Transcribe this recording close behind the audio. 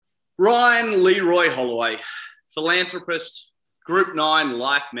Ryan Leroy Holloway, philanthropist, Group 9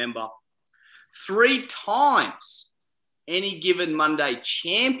 life member, 3 times Any Given Monday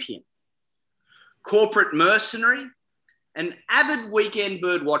champion, corporate mercenary, an avid weekend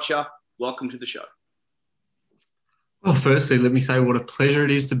bird watcher. Welcome to the show. Well, firstly, let me say what a pleasure it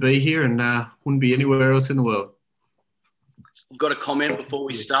is to be here and wouldn't be anywhere else in the world. I've got a comment before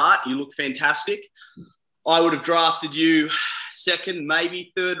we start. You look fantastic. I would have drafted you second,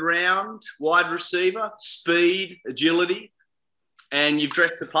 maybe third round, wide receiver, speed, agility, and you've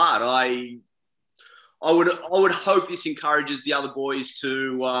dressed the part. I would hope this encourages the other boys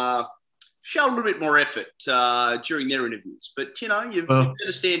to show a little bit more effort during their interviews. But, you know, you've set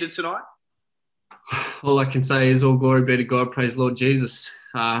a standard tonight. All I can say is all glory be to God, praise Lord Jesus,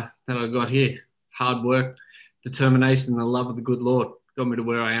 that I got here. Hard work, determination, and the love of the good Lord got me to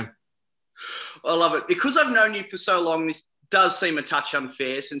where I am. I love it. Because I've known you for so long, this does seem a touch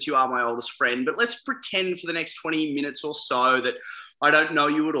unfair since you are my oldest friend, but let's pretend for the next 20 minutes or so that I don't know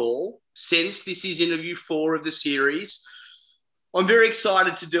you at all. Since this is interview 4 of the series, I'm very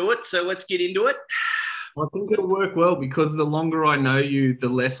excited to do it, so let's get into it. I think it'll work well because the longer I know you, the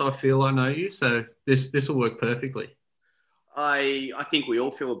less I feel I know you, so this will work perfectly. I think we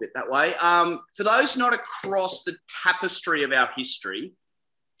all feel a bit that way. For those not across the tapestry of our history,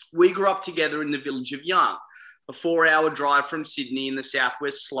 we grew up together in the village of Young, a 4-hour drive from Sydney in the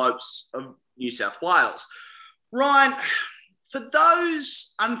southwest slopes of New South Wales. Ryan, for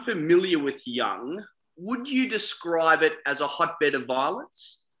those unfamiliar with Young, would you describe it as a hotbed of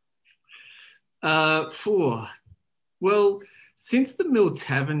violence? Well, since the Mill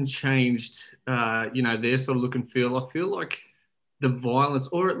Tavern changed, their sort of look and feel, I feel like the violence,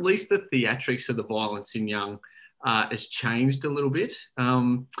 or at least the theatrics of the violence in Young, has changed a little bit.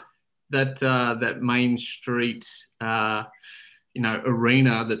 That Main Street, arena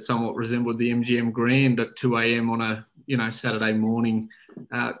that somewhat resembled the MGM Grand at 2 a.m. on a, Saturday morning,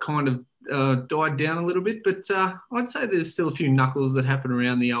 kind of died down a little bit. But I'd say there's still a few knuckles that happen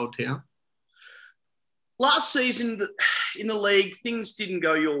around the old town. Last season in the league, things didn't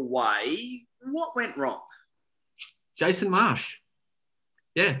go your way. What went wrong? Jason Marsh.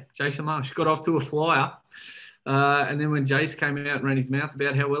 Yeah, Jason Marsh got off to a flyer. And then when Jace came out and ran his mouth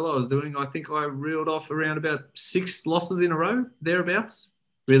about how well I was doing, I think I reeled off around about 6 losses in a row, thereabouts.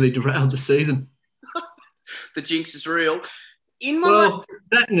 Really derailed the season. The jinx is real.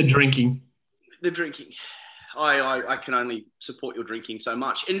 That and the drinking. The drinking. I can only support your drinking so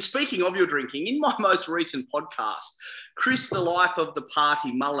much. And speaking of your drinking, in my most recent podcast, Chris, the life of the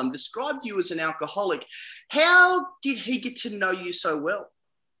party, Mullen, described you as an alcoholic. How did he get to know you so well?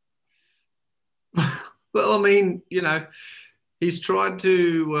 Well, I mean, he's tried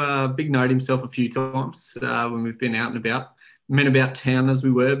to big note himself a few times when we've been out and about, men about town as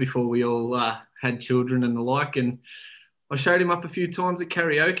we were before we all had children and the like. And I showed him up a few times at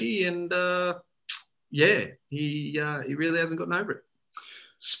karaoke and, he really hasn't gotten over it.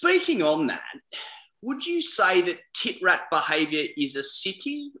 Speaking on that, would you say that tit rat behaviour is a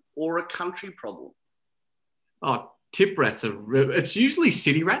city or a country problem? Oh, tip rats it's usually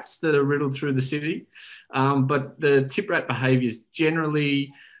city rats that are riddled through the city, but the tip rat behaviour is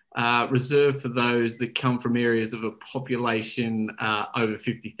generally reserved for those that come from areas of a population over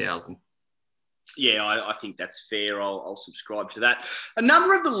 50,000. Yeah, I think that's fair. I'll subscribe to that. A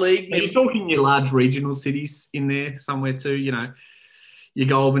number of the league... Are you talking your large regional cities in there somewhere too? Your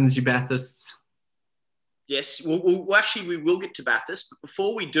Goulburns, your Bathursts? Yes. Well, actually, we will get to Bathurst. But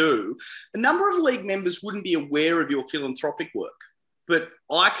before we do, a number of league members wouldn't be aware of your philanthropic work. But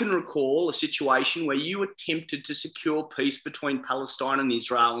I can recall a situation where you attempted to secure peace between Palestine and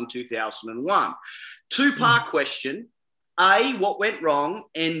Israel in 2001. Two-part question. A, what went wrong?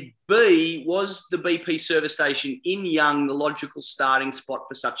 And B, was the BP service station in Young the logical starting spot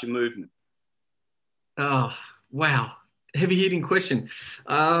for such a movement? Oh, wow. Heavy-hitting question.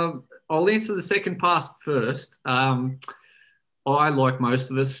 I'll answer the second part first. I, like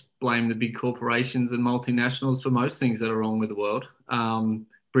most of us, blame the big corporations and multinationals for most things that are wrong with the world.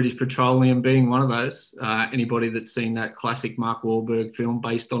 British Petroleum being one of those. Anybody that's seen that classic Mark Wahlberg film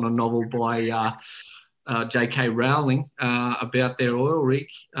based on a novel by... J.K. Rowling about their oil rig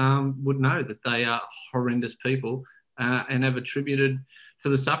would know that they are horrendous people and have attributed to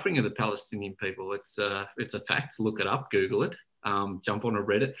the suffering of the Palestinian people. It's a fact. Look it up, Google it, jump on a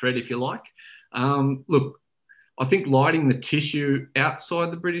Reddit thread if you like. Look, I think lighting the tissue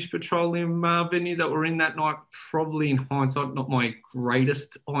outside the British Petroleum venue that we're in that night, probably in hindsight, not my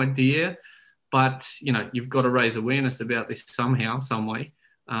greatest idea, but you've got to raise awareness about this somehow, some way.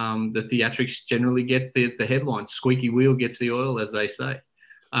 The theatrics generally get the headlines. Squeaky wheel gets the oil, as they say.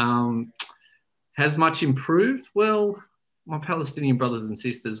 Um, has much improved? Well, my Palestinian brothers and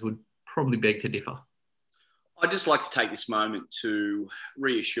sisters would probably beg to differ. I'd just like to take this moment to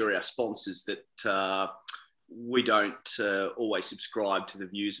reassure our sponsors that we don't always subscribe to the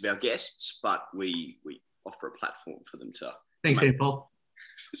views of our guests, but we offer a platform for them to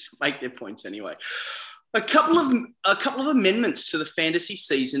make their points anyway. A couple of amendments to the fantasy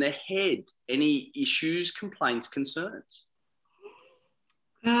season ahead. Any issues, complaints, concerns?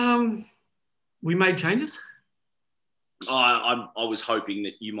 We made changes. I was hoping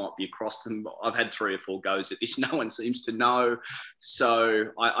that you might be across them. I've had 3 or 4 goes at this. No one seems to know. So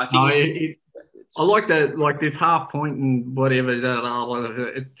I think I like that, like this half point and whatever.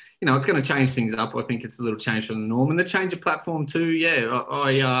 It's going to change things up. I think it's a little change from the norm, and the change of platform too. Yeah,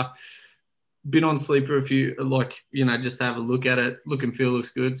 I been on Sleeper a few, just to have a look at it. Look and feel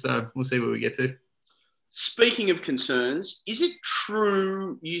looks good. So we'll see where we get to. Speaking of concerns, is it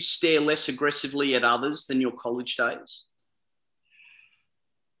true you stare less aggressively at others than your college days?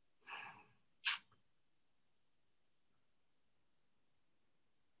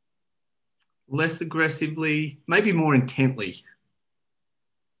 Less aggressively, maybe more intently.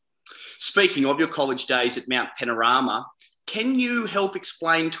 Speaking of your college days at Mount Panorama, can you help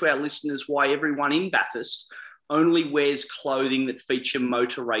explain to our listeners why everyone in Bathurst only wears clothing that feature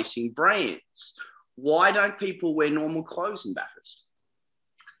motor racing brands? Why don't people wear normal clothes in Bathurst?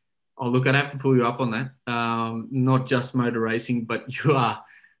 Oh, look, I'd have to pull you up on that. Not just motor racing, but you are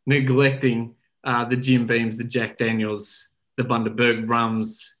neglecting the Jim Beams, the Jack Daniels, the Bundaberg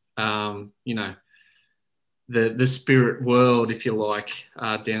rums, the spirit world, if you like,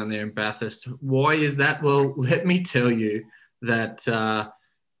 down there in Bathurst. Why is that? Well, let me tell you that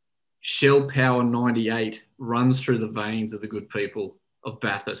Shell Power 98 runs through the veins of the good people of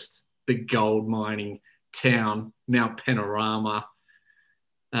Bathurst, the gold mining town, Mount Panorama,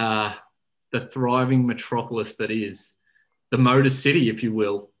 the thriving metropolis that is the Motor City, if you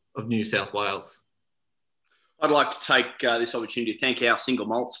will, of New South Wales. I'd like to take this opportunity to thank our single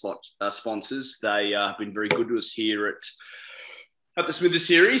malt sponsors. They have been very good to us here at the Smithers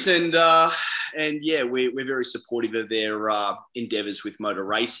Series, and yeah, we're very supportive of their endeavours with motor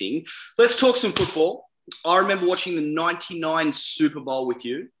racing. Let's talk some football. I remember watching the '99 Super Bowl with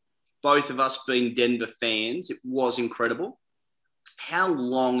you, both of us being Denver fans. It was incredible. How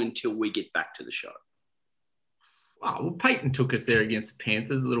long until we get back to the show? Well, Peyton took us there against the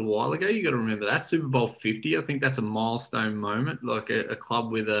Panthers a little while ago. You got to remember that Super Bowl 50. I think that's a milestone moment. Like a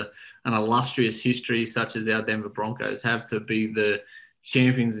club with an illustrious history, such as our Denver Broncos, have to be the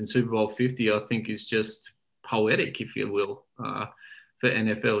champions in Super Bowl 50. I think is just poetic, if you will, for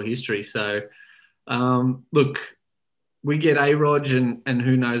NFL history. So, look, we get A-Rod and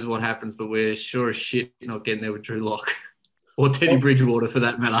who knows what happens, but we're sure as shit not getting there with Drew Lock or Teddy Bridgewater for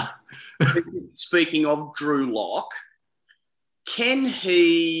that matter. Speaking of Drew Lock, can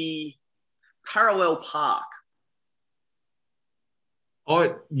he parallel park?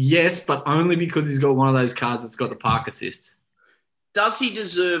 Oh, yes, but only because he's got one of those cars that's got the park assist. Does he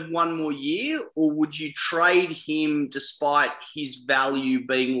deserve one more year, or would you trade him despite his value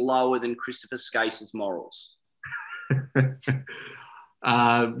being lower than Christopher Skase's morals? We're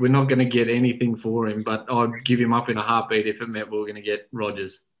not going to get anything for him, but I'd give him up in a heartbeat if it meant we were going to get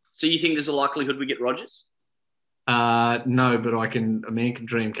Rodgers. So you think there's a likelihood we get Rodgers? No, but a man can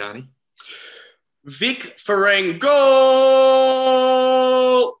dream, can't he? Vic Ferengol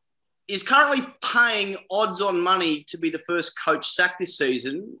is currently paying odds on money to be the first coach sacked this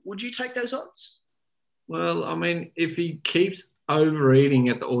season. Would you take those odds? Well, I mean, if he keeps overeating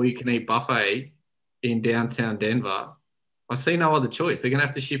at the all-you-can-eat buffet in downtown Denver, I see no other choice. They're going to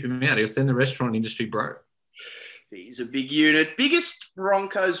have to ship him out. He'll send the restaurant industry broke. He's a big unit. Biggest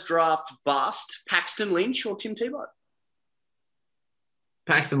Broncos draft bust, Paxton Lynch or Tim Tebow?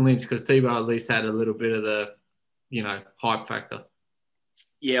 Paxton Lynch, because Tebow at least had a little bit of the, hype factor.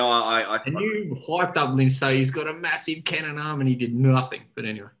 Yeah, and you hyped up Lynch, so he's got a massive cannon arm and he did nothing. But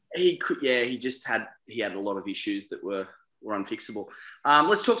anyway. He had a lot of issues that were unfixable.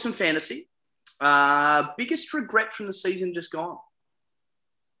 Let's talk some fantasy. Biggest regret from the season just gone?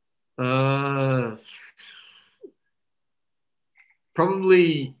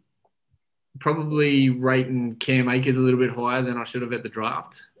 Probably rating Cam Akers a little bit higher than I should have at the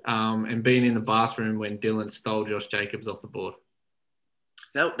draft, and being in the bathroom when Dylan stole Josh Jacobs off the board.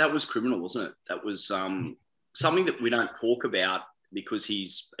 That was criminal, wasn't it? That was something that we don't talk about because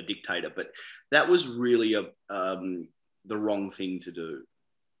he's a dictator, but that was really the wrong thing to do.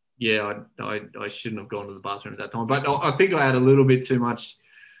 Yeah, I shouldn't have gone to the bathroom at that time, but I think I had a little bit too much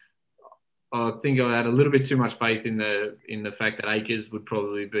I think I had a little bit too much faith in the fact that Akers would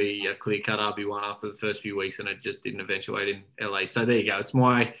probably be a clear-cut RB1 after the first few weeks, and it just didn't eventuate in LA. So there you go. It's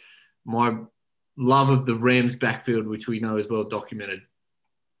my love of the Rams backfield, which we know is well documented.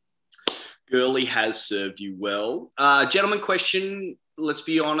 Gurley has served you well. Gentleman question, let's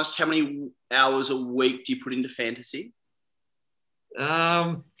be honest, how many hours a week do you put into fantasy?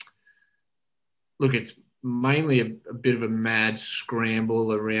 Look, it's mainly a bit of a mad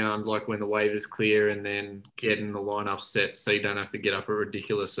scramble around like when the waivers clear and then getting the lineup set so you don't have to get up a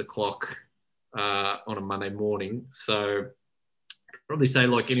ridiculous o'clock on a Monday morning. So probably say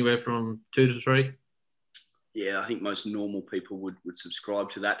like anywhere from 2 to 3. Yeah, I think most normal people would subscribe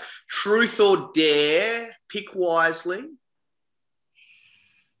to that. Truth or dare, pick wisely.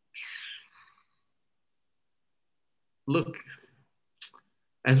 Look,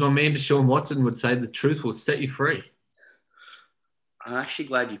 as my man Deshaun Watson would say, the truth will set you free. I'm actually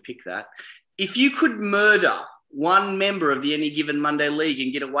glad you picked that. If you could murder one member of the Any Given Monday League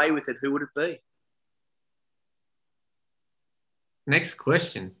and get away with it, who would it be? Next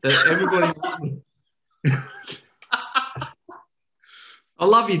question. Everybody... I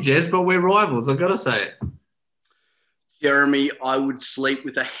love you, Jez, but we're rivals. I've got to say it. Jeremy, I would sleep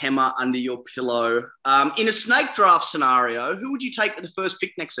with a hammer under your pillow. In a snake draft scenario, who would you take with the first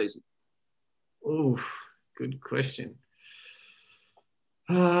pick next season? Oof, good question.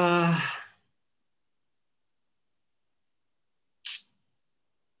 You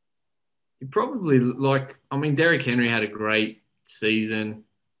probably Derrick Henry had a great season.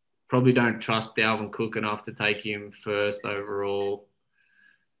 Probably don't trust Dalvin Cook enough to take him first overall.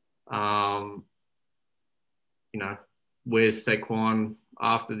 Where's Saquon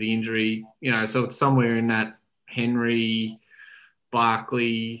after the injury? So it's somewhere in that Henry,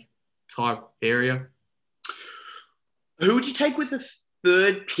 Barkley type area. Who would you take with the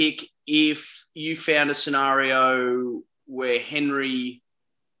third pick if you found a scenario where Henry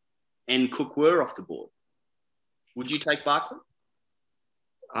and Cook were off the board? Would you take Barkley?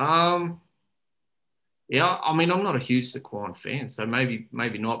 Yeah, I'm not a huge Saquon fan, so maybe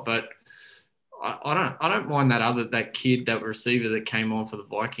not, but I don't mind that kid, that receiver that came on for the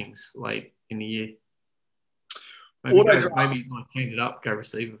Vikings late in the year. Maybe change it up, go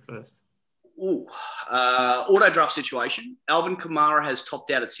receiver first. Auto draft situation. Alvin Kamara has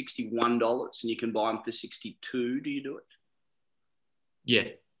topped out at $61 and you can buy him for $62. Do you do it? Yeah.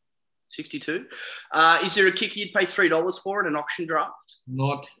 62. Is there a kicker you'd pay $3 for in an auction draft?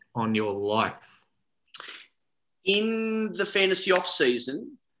 Not on your life. In the fantasy off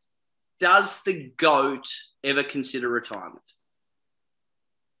season, does the GOAT ever consider retirement?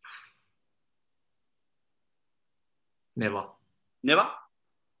 Never. Never?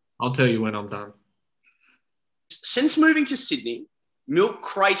 I'll tell you when I'm done. Since moving to Sydney, milk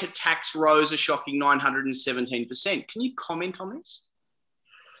crate attacks rose a shocking 917%. Can you comment on this?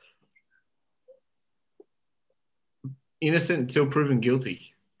 Innocent until proven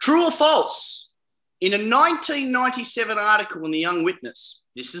guilty. True or false? In a 1997 article in The Young Witness,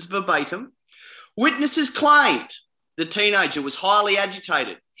 this is verbatim, witnesses claimed the teenager was highly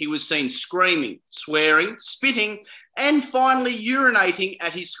agitated. He was seen screaming, swearing, spitting, and finally urinating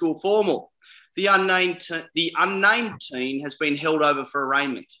at his school formal. The unnamed teen has been held over for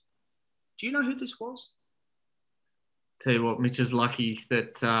arraignment. Do you know who this was? Tell you what, Mitch is lucky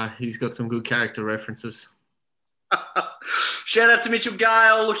that he's got some good character references. Shout out to Mitchell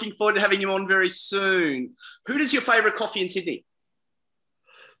Gale. Looking forward to having him on very soon. Who does your favourite coffee in Sydney?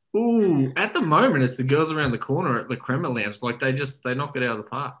 Ooh, at the moment, it's the girls around the corner at the Crema Lounge. Like they knock it out of the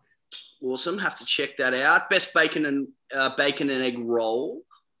park. Awesome. Have to check that out. Best bacon and egg roll.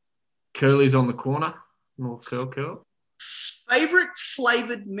 Curly's on the corner. North Curl. Favourite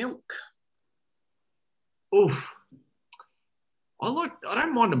flavoured milk? Oof. I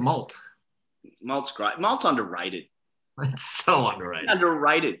don't mind a malt. Malt's great. Malt's underrated. It's so underrated.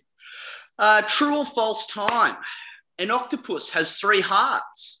 Underrated. True or false time? An octopus has 3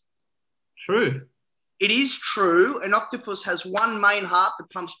 hearts. True. It is true. An octopus has one main heart that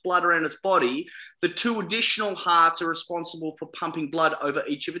pumps blood around its body. The 2 additional hearts are responsible for pumping blood over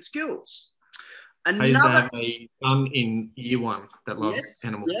each of its gills. I used to have a son in year 1 that loves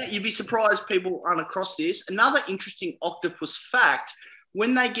animals. Yeah, you'd be surprised people aren't across this. Another interesting octopus fact,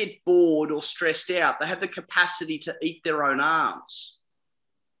 when they get bored or stressed out, they have the capacity to eat their own arms.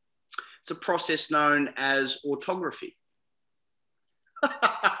 It's a process known as autography.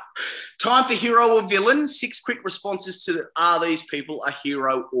 Time for hero or villain. 6 quick responses to are these people a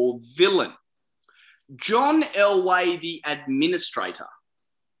hero or villain? John Elway, the administrator.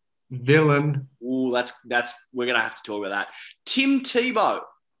 Villain. Ooh, that's we're gonna have to talk about that. Tim Tebow.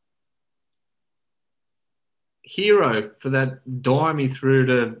 Hero for that dime he threw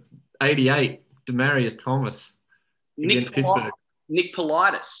to 88, Demarius Thomas against Pittsburgh. Nick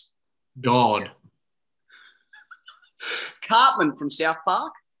Politis. God. Cartman from South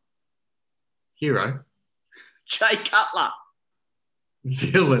Park. Hero. Jay Cutler.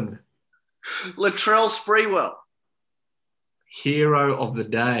 Villain. Latrell Sprewell. Hero of the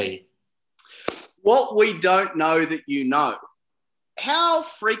day. What we don't know that you know. How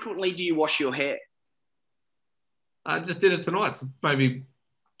frequently do you wash your hair? I just did it tonight, so maybe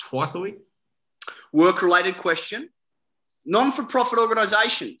twice a week. Work-related question. Non-for-profit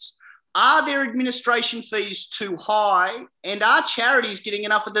organisations. Are their administration fees too high, and are charities getting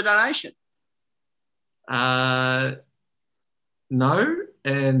enough of the donation? No,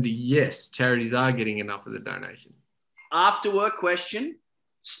 and yes, charities are getting enough of the donation. After work question.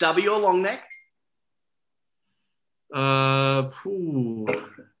 Stubby or long neck? Long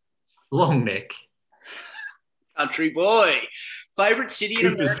neck. Country boy. Favourite city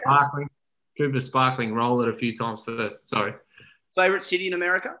in America? Cooper Sparkling. Roll it a few times first. Sorry. Favourite city in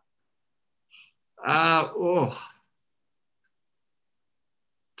America?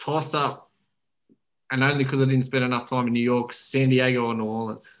 Toss up. And only because I didn't spend enough time in New York, San Diego or New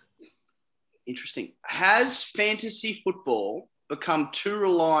Orleans. Interesting. Has fantasy football become too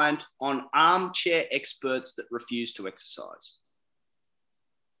reliant on armchair experts that refuse to exercise?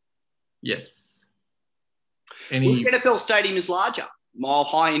 Yes. Which NFL stadium is larger? Mile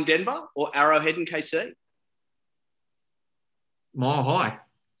High in Denver or Arrowhead in KC? Mile High.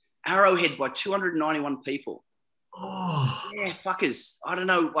 Arrowhead by 291 people. Oh. Yeah, fuckers. I don't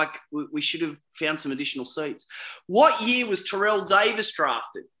know. Like, we should have found some additional seats. What year was Terrell Davis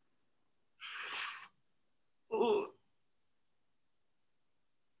drafted?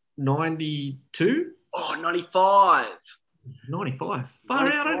 92? Oh, 95. 95. Far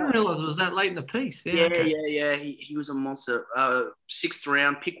out. I didn't realise it was that late in the piece. Yeah. He was a monster. 6th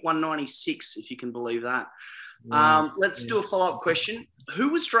round, pick 196, if you can believe that. Let's do a follow-up question. Who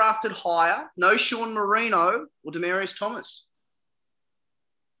was drafted higher? No Sean Marino or Demarius Thomas?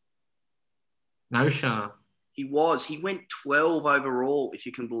 No Sean. He was. He went 12 overall, if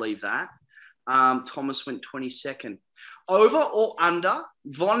you can believe that. Thomas went 22nd. Over or under?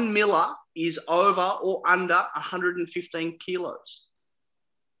 Von Miller is over or under 115 kilos.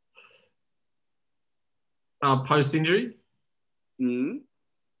 Post-injury?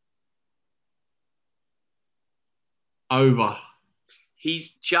 Over.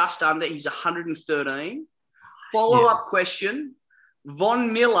 He's just under. He's 113. Follow-up question.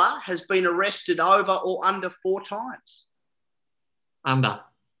 Von Miller has been arrested over or under 4 times? Under.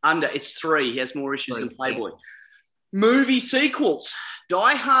 It's 3. He has more issues than Playboy. Movie sequels.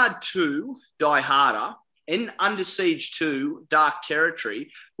 Die Hard 2, Die Harder, and Under Siege 2, Dark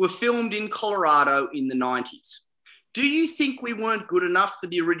Territory, were filmed in Colorado in the 90s. Do you think we weren't good enough for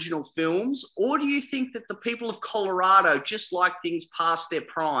the original films, or do you think that the people of Colorado just like things past their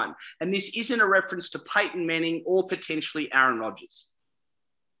prime, and this isn't a reference to Peyton Manning or potentially Aaron Rodgers?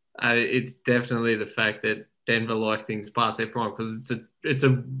 It's definitely the fact that Denver like things past their prime, because it's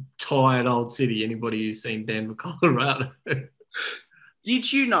a tired old city. Anybody who's seen Denver, Colorado.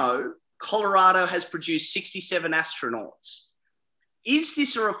 Did you know Colorado has produced 67 astronauts? Is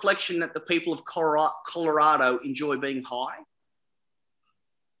this a reflection that the people of Colorado enjoy being high?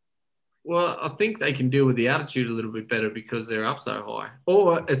 Well, I think they can deal with the altitude a little bit better because they're up so high.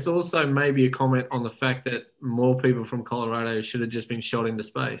 Or it's also maybe a comment on the fact that more people from Colorado should have just been shot into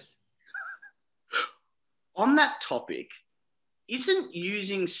space. On that topic, isn't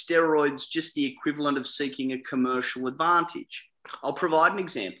using steroids just the equivalent of seeking a commercial advantage? I'll provide an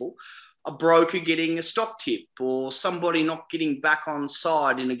example. A broker getting a stock tip or somebody not getting back on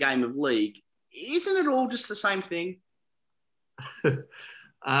side in a game of league. Isn't it all just the same thing?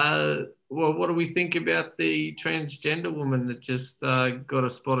 Well, what do we think about the transgender woman that just got a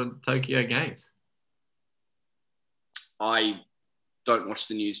spot at the Tokyo Games? I don't watch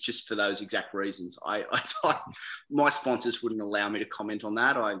the news just for those exact reasons. My sponsors wouldn't allow me to comment on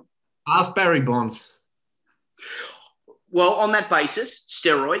that. Ask Barry Bonds. Well, on that basis,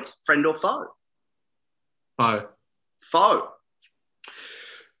 steroids, friend or foe? Foe.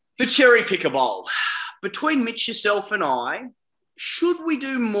 The Cherry Picker Bowl. Between Mitch, yourself and I, should we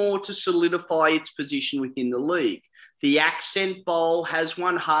do more to solidify its position within the league? The Accent Bowl has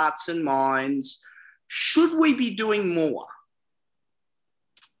won hearts and minds. Should we be doing more?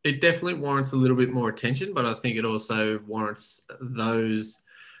 It definitely warrants a little bit more attention, but I think it also warrants those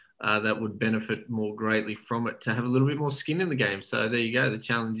that would benefit more greatly from it to have a little bit more skin in the game. So there you go. The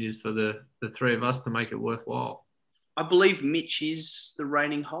challenge is for the 3 of us to make it worthwhile. I believe Mitch is the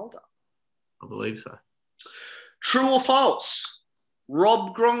reigning holder. I believe so. True or false?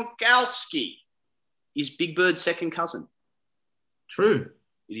 Rob Gronkowski is Big Bird's second cousin. True.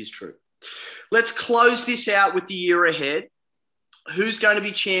 It is true. Let's close this out with the year ahead. Who's going to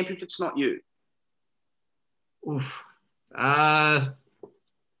be champ if it's not you? Oof.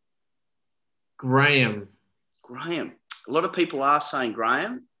 Graham. Graham. A lot of people are saying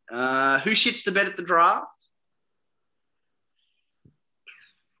Graham. Who shits the bed at the draft?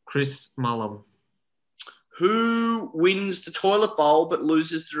 Chris Mullum. Who wins the toilet bowl but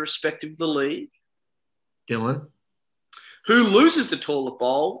loses the respect of the league? Dylan. Who loses the toilet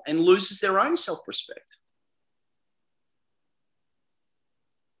bowl and loses their own self-respect?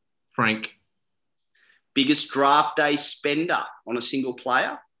 Frank. Biggest draft day spender on a single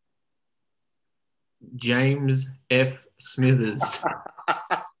player? James F. Smithers.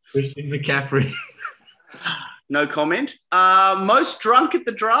 Christian McCaffrey. No comment. Most drunk at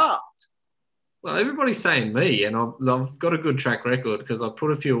the draft? Well, everybody's saying me, and I've got a good track record because I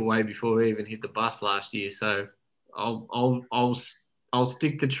put a few away before we even hit the bus last year. So I'll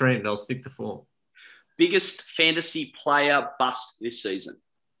stick to trend. I'll stick to form. Biggest fantasy player bust this season?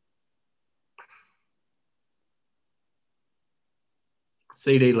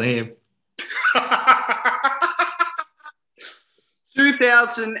 CD Lamb.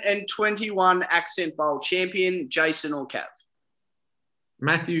 2021 Accent Bowl champion, Jason or Cav?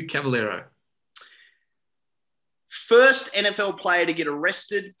 Matthew Cavallero. First NFL player to get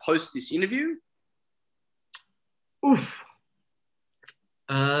arrested post this interview? Oof.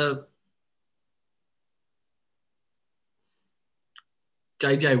 JJ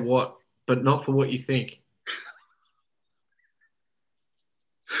Watt, but not for what you think.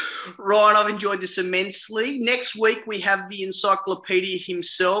 Ryan, I've enjoyed this immensely. Next week, we have the encyclopedia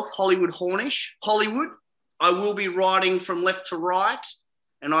himself, Hollywood Hornish. Hollywood, I will be writing from left to right,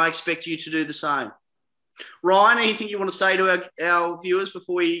 and I expect you to do the same. Ryan, anything you want to say to our viewers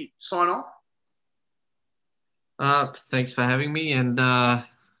before we sign off? Thanks for having me, and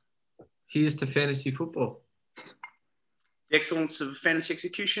here's to fantasy football. The excellence of fantasy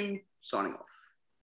execution, signing off.